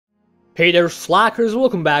Hey there slackers,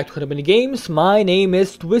 welcome back to Mini Games. My name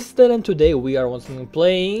is Twisted and today we are once again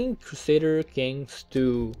playing Crusader Kings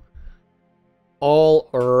 2.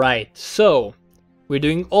 Alright, so we're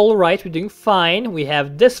doing alright, we're doing fine. We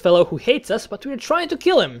have this fellow who hates us, but we're trying to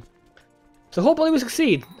kill him. So hopefully we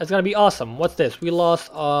succeed. That's gonna be awesome. What's this? We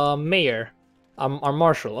lost mayor. Our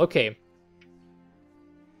marshal, okay.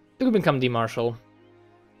 You can become the marshal.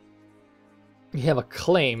 We have a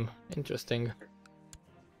claim. Interesting.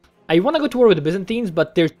 I want to go to war with the Byzantines,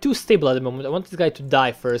 but they're too stable at the moment. I want this guy to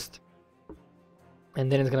die first. And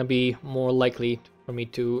then it's gonna be more likely for me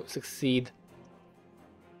to succeed.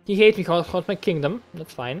 He hates me because my kingdom.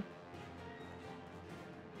 That's fine.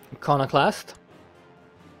 Iconoclast.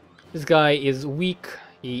 This guy is weak.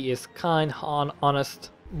 He is kind,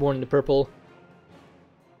 honest, born in the purple.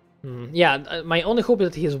 Yeah, my only hope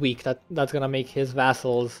is that he is weak. That's gonna make his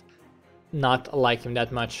vassals not like him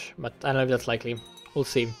that much. But I don't know if that's likely. We'll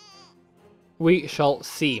see. We shall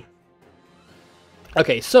see.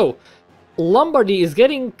 Okay, so Lombardy is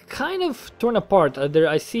getting kind of torn apart.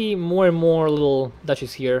 I see more and more little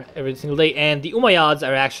duchies here every single day, and the Umayyads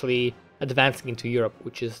are actually advancing into Europe,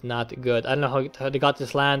 which is not good. I don't know how they got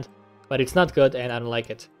this land, but it's not good, and I don't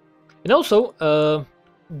like it. And also,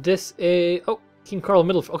 this is... Oh, King Carl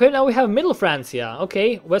Middle... Okay, now we have Middle Francia.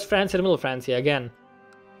 Okay, West Francia and Middle Francia again.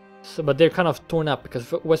 So, but they're kind of torn up,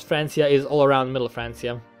 because West Francia is all around Middle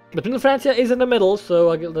Francia. But Middle Francia is in the middle,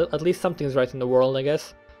 so at least something's right in the world, I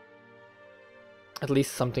guess. At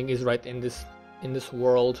least something is right in this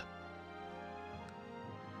world.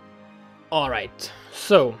 Alright,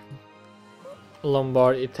 so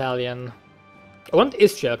Lombard, Italian. I want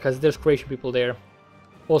Istria, because there's Croatian people there.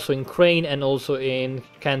 Also in Crane and also in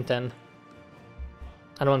Canton.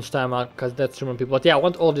 I don't want Steiermark, because that's German people. But yeah, I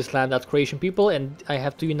want all this land, that's Croatian people, and I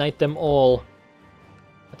have to unite them all.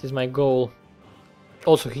 That is my goal.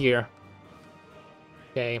 Also here.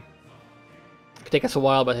 Okay. It could take us a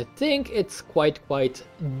while, but I think it's quite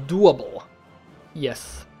doable.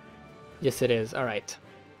 Yes. Yes, it is. Alright.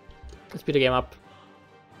 Let's speed the game up.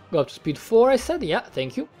 Go up to speed 4, I said. Yeah,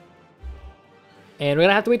 thank you. And we're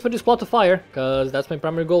gonna have to wait for this plot to fire, because that's my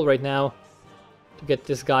primary goal right now. To get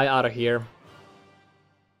this guy out of here.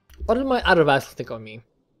 What did my other vassals think of me?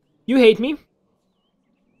 You hate me.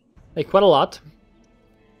 Like, quite a lot.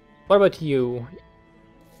 What about you?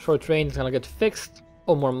 Short range is gonna get fixed.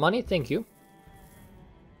 Oh, more money, thank you.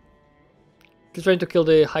 Just trying to kill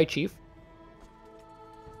the High Chief.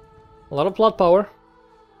 A lot of plot power.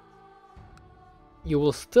 You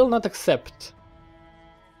will still not accept.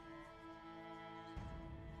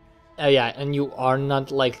 Yeah, and you are not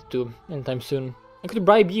likely to anytime soon. I could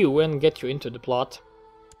bribe you and get you into the plot.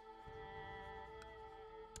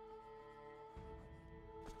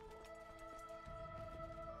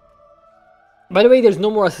 By the way, there's no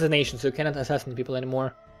more assassination, so you cannot assassinate people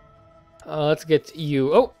anymore. Let's get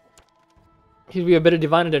you... Oh! He'll be a better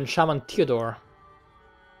diviner than Shaman Theodore.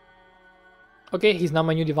 Okay, he's now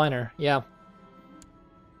my new diviner. Yeah.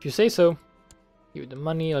 If you say so. Give you the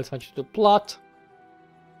money, let's match you to the plot.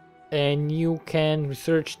 And you can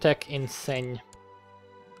research tech in Seine.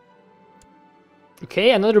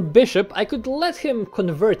 Okay, another bishop. I could let him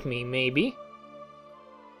convert me, maybe.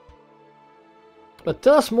 But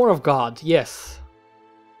tell us more of God, yes.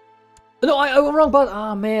 No, I went wrong, but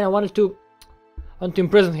ah man, I want to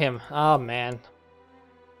imprison him. Ah man,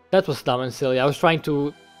 that was dumb and silly. I was trying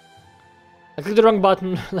to. I clicked the wrong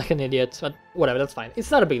button like an idiot, but whatever, that's fine.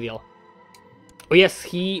 It's not a big deal. Oh yes,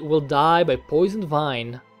 he will die by poisoned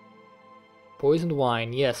vine. Poisoned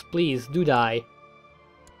wine, yes, please do die.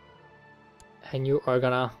 And you are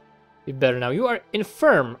gonna be better now. You are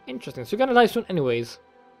infirm. Interesting. So you're gonna die soon, anyways.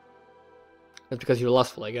 That's because you're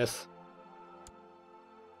lustful, I guess.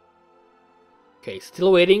 Okay,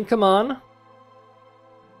 still waiting, come on.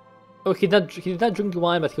 Oh, he did not drink the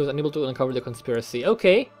wine, but he was unable to uncover the conspiracy.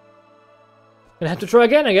 Okay. Gonna have to try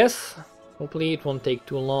again, I guess. Hopefully it won't take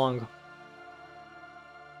too long.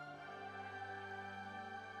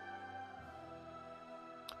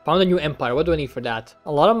 Found a new empire. What do I need for that?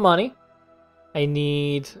 A lot of money. I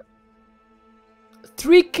need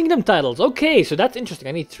 3 kingdom titles. Okay, so that's interesting.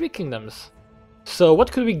 I need 3 kingdoms. So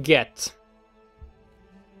what could we get?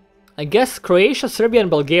 I guess Croatia, Serbia and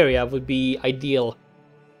Bulgaria would be ideal.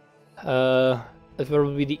 That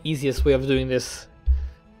would be the easiest way of doing this.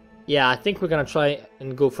 Yeah, I think we're gonna try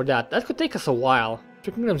and go for that. That could take us a while.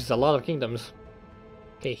 3 kingdoms is a lot of kingdoms.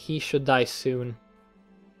 Okay, he should die soon.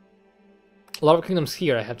 A lot of kingdoms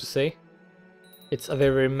here, I have to say. It's a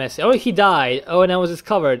very messy... Oh, he died! Oh, and I was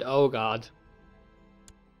discovered. Oh god.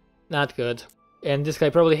 Not good. And this guy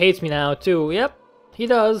probably hates me now, too. Yep, he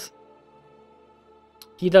does.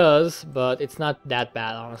 He does, but it's not that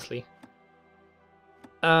bad, honestly.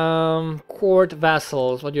 Court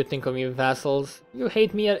vassals. What do you think of me, vassals? You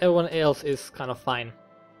hate me, everyone else is kind of fine.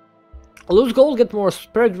 Lose gold, get more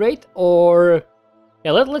spread rate, or...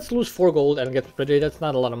 Yeah, let's lose 4 gold and get spread rate. That's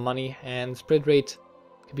not a lot of money, and spread rate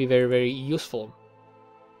could be very, very useful.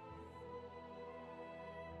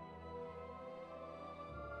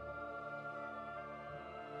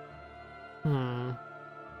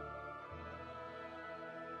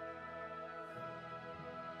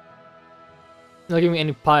 Not giving me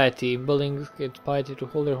any piety. Buildings get piety to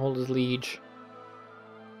hold his liege.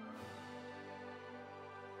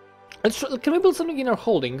 Can we build something in our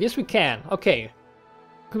holding? Yes, we can. Okay.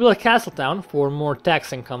 We can build a castle town for more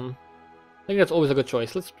tax income. I think that's always a good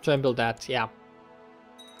choice. Let's try and build that. Yeah.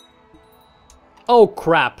 Oh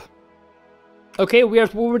crap. Okay, we are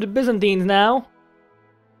with the Byzantines now.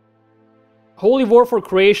 Holy War for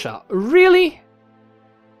Croatia. Really?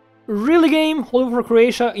 Really, game? Holy War for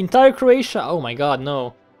Croatia? Entire Croatia? Oh my god,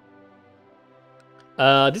 no.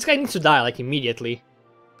 This guy needs to die, like, immediately.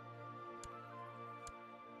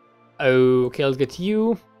 Okay, let's get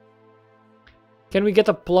you. Can we get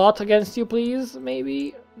a plot against you, please?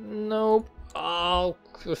 Maybe? Nope. Oh,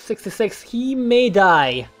 66. He may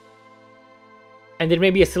die. And there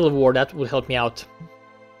may be a civil war. That would help me out.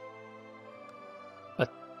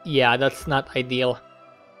 But, yeah, that's not ideal.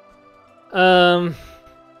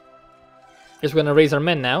 Guess we're gonna raise our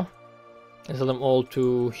men now. And sell them all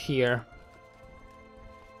to here.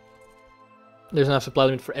 There's enough supply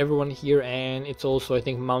limit for everyone here, and it's also, I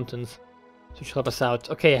think, mountains. So it should help us out.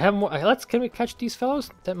 Okay, I have more. Can we catch these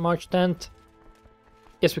fellows? That March 10th.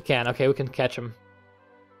 Yes, we can. Okay, we can catch him.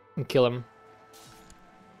 And kill him.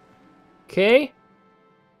 Okay.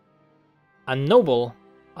 A noble.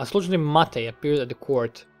 A soldier named Mate appeared at the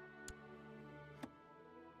court.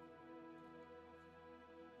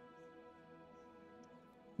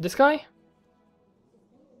 This guy?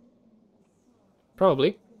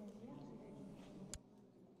 Probably.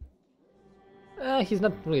 He's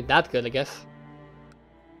not really that good, I guess.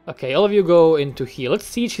 Okay, all of you go into here. Let's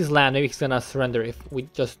siege his land. Maybe he's gonna surrender if we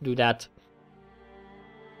just do that.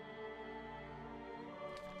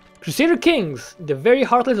 Crusader Kings! The very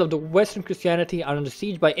heartless of the Western Christianity are under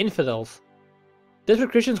siege by infidels.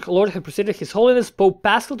 Desperate Christians Lord have proceeded His Holiness Pope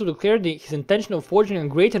Paschal to declare his intention of forging a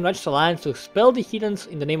great and righteous alliance to expel the heathens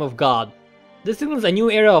in the name of God. This signals a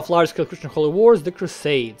new era of large-scale Christian holy wars, the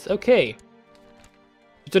Crusades. Okay.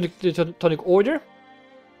 Teutonic Order.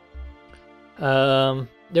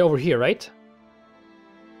 They're over here, right?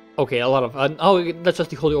 Okay, a lot of... oh, that's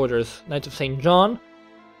just the Holy Orders. Knights of St. John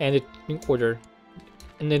and the Teutonic Order.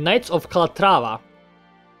 And the Knights of Calatrava.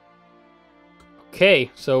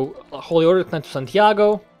 Okay, so Holy Order, Knights of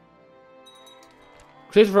Santiago.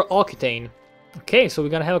 Crusade for Aquitaine. Okay, so we're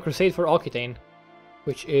gonna have a crusade for Aquitaine.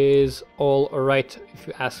 Which is alright, if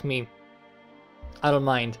you ask me. I don't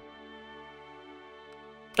mind.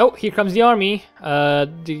 Oh, here comes the army.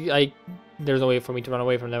 There's no way for me to run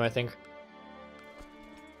away from them, I think.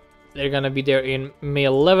 They're gonna be there in May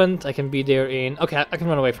 11th. I can be there in... Okay, I can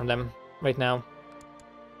run away from them right now.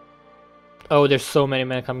 Oh, there's so many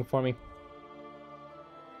men coming for me.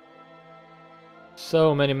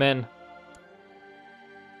 So many men.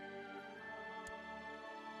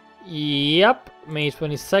 Yep, May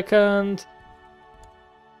 22nd.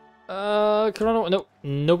 Can run away? No,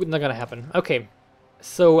 nope, not gonna happen. Okay.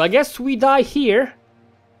 So, I guess we die here.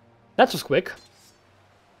 That was quick.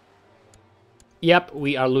 Yep,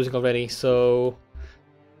 we are losing already, so...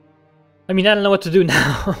 I mean, I don't know what to do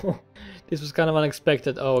now. This was kind of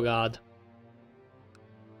unexpected. Oh god.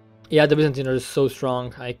 Yeah, the Byzantines are so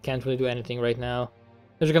strong. I can't really do anything right now.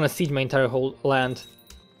 They're just gonna siege my entire whole land.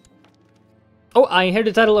 Oh, I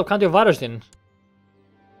inherited the title of County of Varaždin.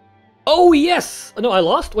 Oh, yes! No, I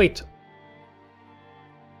lost? Wait.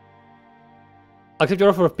 Accept your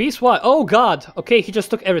offer of peace? Why? Oh god! Okay, he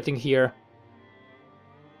just took everything here.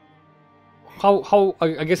 How?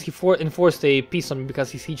 I guess he enforced a peace on me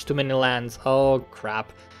because he sieged too many lands. Oh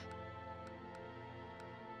crap.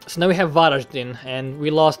 So now we have Varaždin, and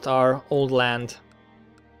we lost our old land.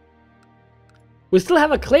 We still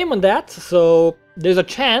have a claim on that, so there's a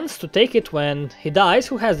chance to take it when he dies.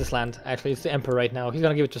 Who has this land? Actually, it's the Emperor right now. He's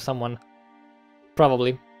gonna give it to someone.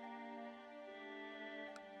 Probably.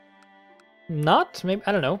 Not? Maybe?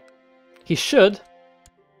 I don't know. He should.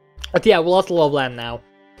 But yeah, we lost a lot of land now.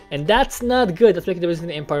 And that's not good. That's making the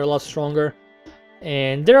Byzantine Empire a lot stronger.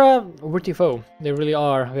 And they're a worthy foe. They really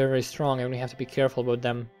are very, very strong, and we have to be careful about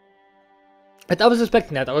them. But I was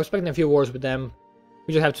expecting that. I was expecting a few wars with them.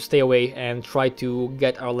 We just have to stay away and try to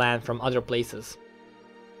get our land from other places.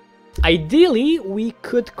 Ideally, we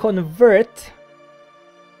could convert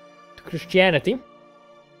to Christianity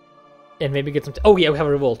and maybe get some. Oh yeah, we have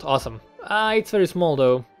a revolt. Awesome. It's very small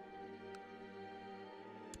though.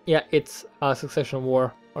 Yeah, it's a succession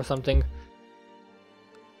war or something.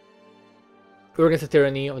 We're against the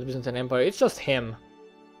tyranny of the Byzantine Empire. It's just him.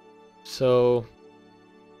 So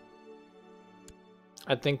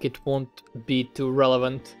I think it won't be too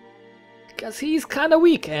relevant. Because he's kind of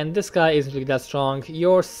weak, and this guy isn't really that strong.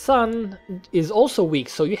 Your son is also weak,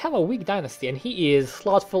 so you have a weak dynasty, and he is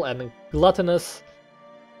slothful and gluttonous.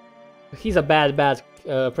 He's a bad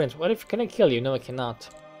prince. What if, can I kill you? No, I cannot.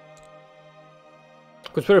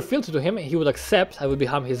 Could swear fealty to him, he would accept, I would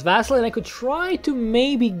become his vassal, and I could try to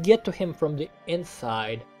maybe get to him from the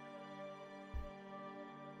inside.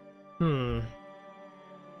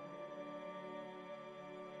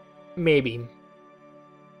 Maybe.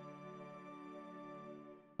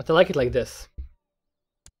 But I like it like this.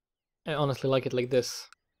 I honestly like it like this.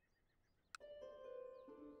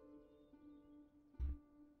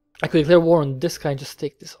 I could declare war on this guy and just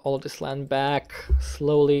take all of this land back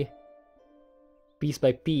slowly. Piece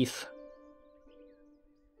by piece.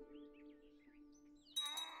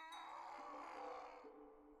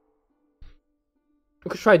 We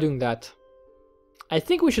could try doing that. I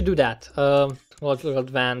think we should do that. Logical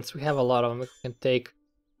advance. We have a lot of them we can take.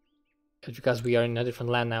 Because we are in a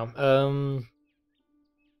different land now.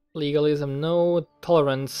 Legalism, no.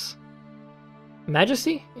 Tolerance.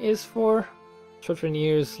 Majesty is for shorter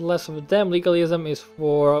years, less of them. Legalism is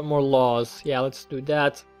for more laws. Yeah, let's do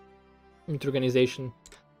that. Organization.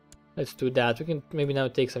 Let's do that. We can maybe now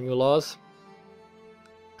take some new laws.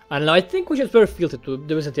 I don't know, I think we should swear fealty to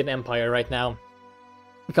the Byzantine Empire right now.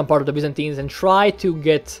 Become part of the Byzantines and try to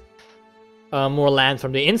get more land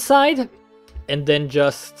from the inside. And then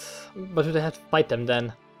just... But we have to fight them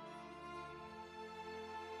then.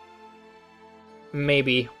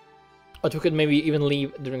 Maybe. But we could maybe even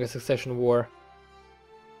leave during a succession war.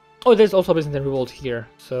 Oh, there's also a Byzantine revolt here.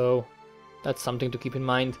 So that's something to keep in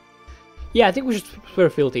mind. Yeah, I think we should swear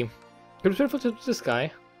fealty. Could we swear fealty to this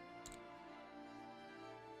guy?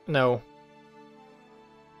 No.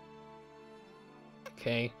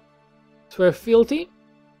 Okay. Swear fealty?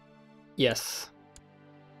 Yes.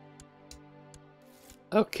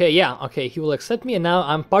 Okay, yeah, okay, he will accept me, and now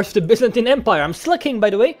I'm part of the Byzantine Empire. I'm still a king, by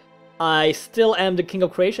the way. I still am the king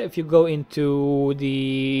of Croatia. If you go into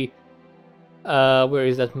the... where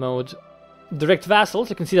is that mode? Direct vassals,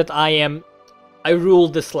 you can see that I rule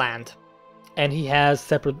this land. And he has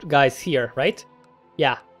separate guys here, right?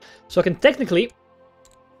 Yeah. So I can technically...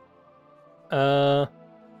 Oh.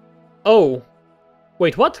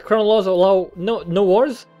 Wait, what? Crown laws allow no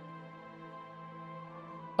wars?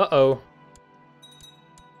 Uh-oh.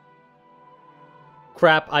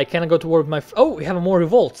 Crap, I cannot go to war with my... Oh, we have more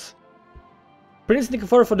revolts. Prince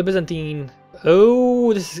Nicephorus for the Byzantine.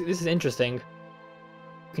 Oh, this is interesting.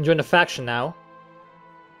 You can join a faction now.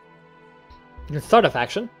 You can start a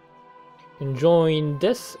faction. You can join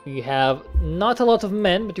this. You have not a lot of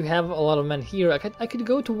men, but you have a lot of men here. I could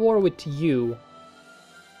go to war with you.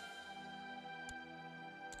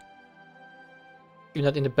 You're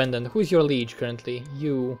not independent. Who is your liege currently?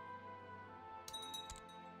 You.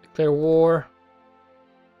 Declare war.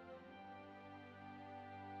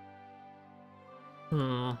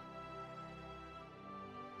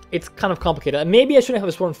 It's kind of complicated. Maybe I shouldn't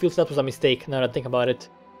have sworn fealty. That was a mistake, now that I think about it.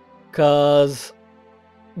 Because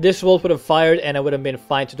this revolt would have fired and I would have been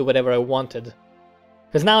fine to do whatever I wanted.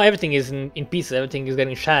 Because now everything is in pieces, everything is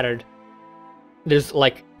getting shattered. There's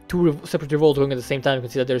like two separate revolts going at the same time. You can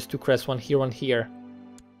see that there's two crests, one here, one here.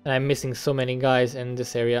 And I'm missing so many guys in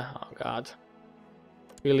this area. Oh god.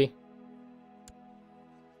 Really?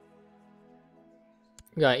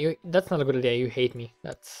 Yeah, that's not a good idea. You hate me.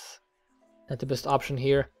 That's not the best option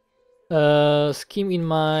here. Scheme in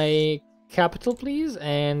my capital, please,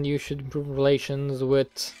 and you should improve relations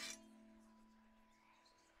with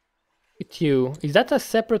you. Is that a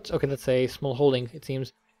separate? Okay, that's a small holding. It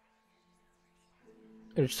seems.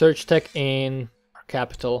 Research tech in our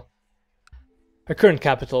capital, our current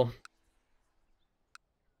capital.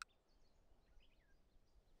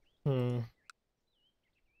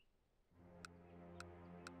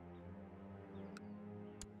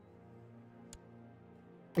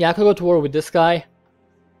 Yeah, I could go to war with this guy,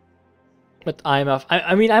 but I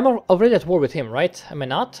mean, I'm already at war with him, right? Am I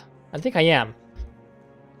not? I think I am.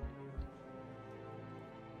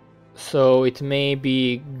 So it may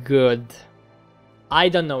be good. I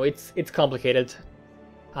don't know. It's complicated.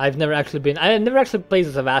 I've never actually played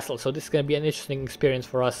as a vassal, so this is gonna be an interesting experience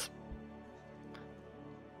for us.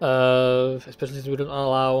 Especially since we don't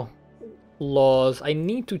allow laws. I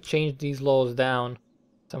need to change these laws down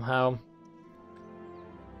somehow.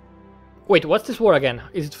 Wait, what's this war again?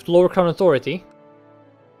 Is it lower crown authority?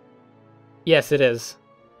 Yes, it is.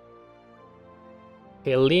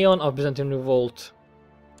 Okay, Leon of Byzantine Revolt.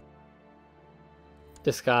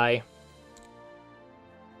 This guy.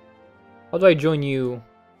 How do I join you?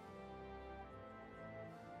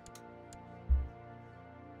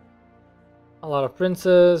 A lot of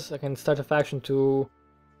princes. I can start a faction to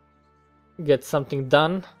get something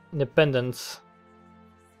done. Independence.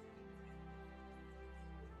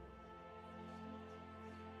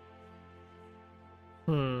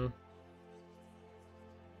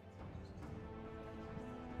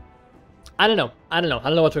 I don't know. I don't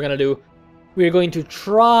know what we're gonna do. We're going to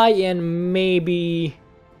try and maybe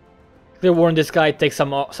clear war on this guy, take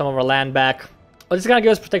some of our land back. But it's gonna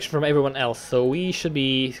give us protection from everyone else, so we should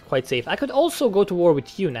be quite safe. I could also go to war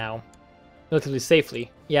with you now, relatively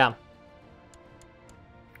safely. Yeah.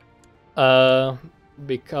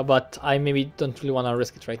 But I maybe don't really want to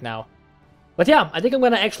risk it right now. But yeah, I think I'm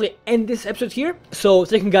gonna actually end this episode here. So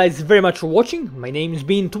thank you guys very much for watching. My name's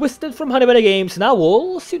been Twisted from Honey Games, and I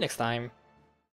will see you next time.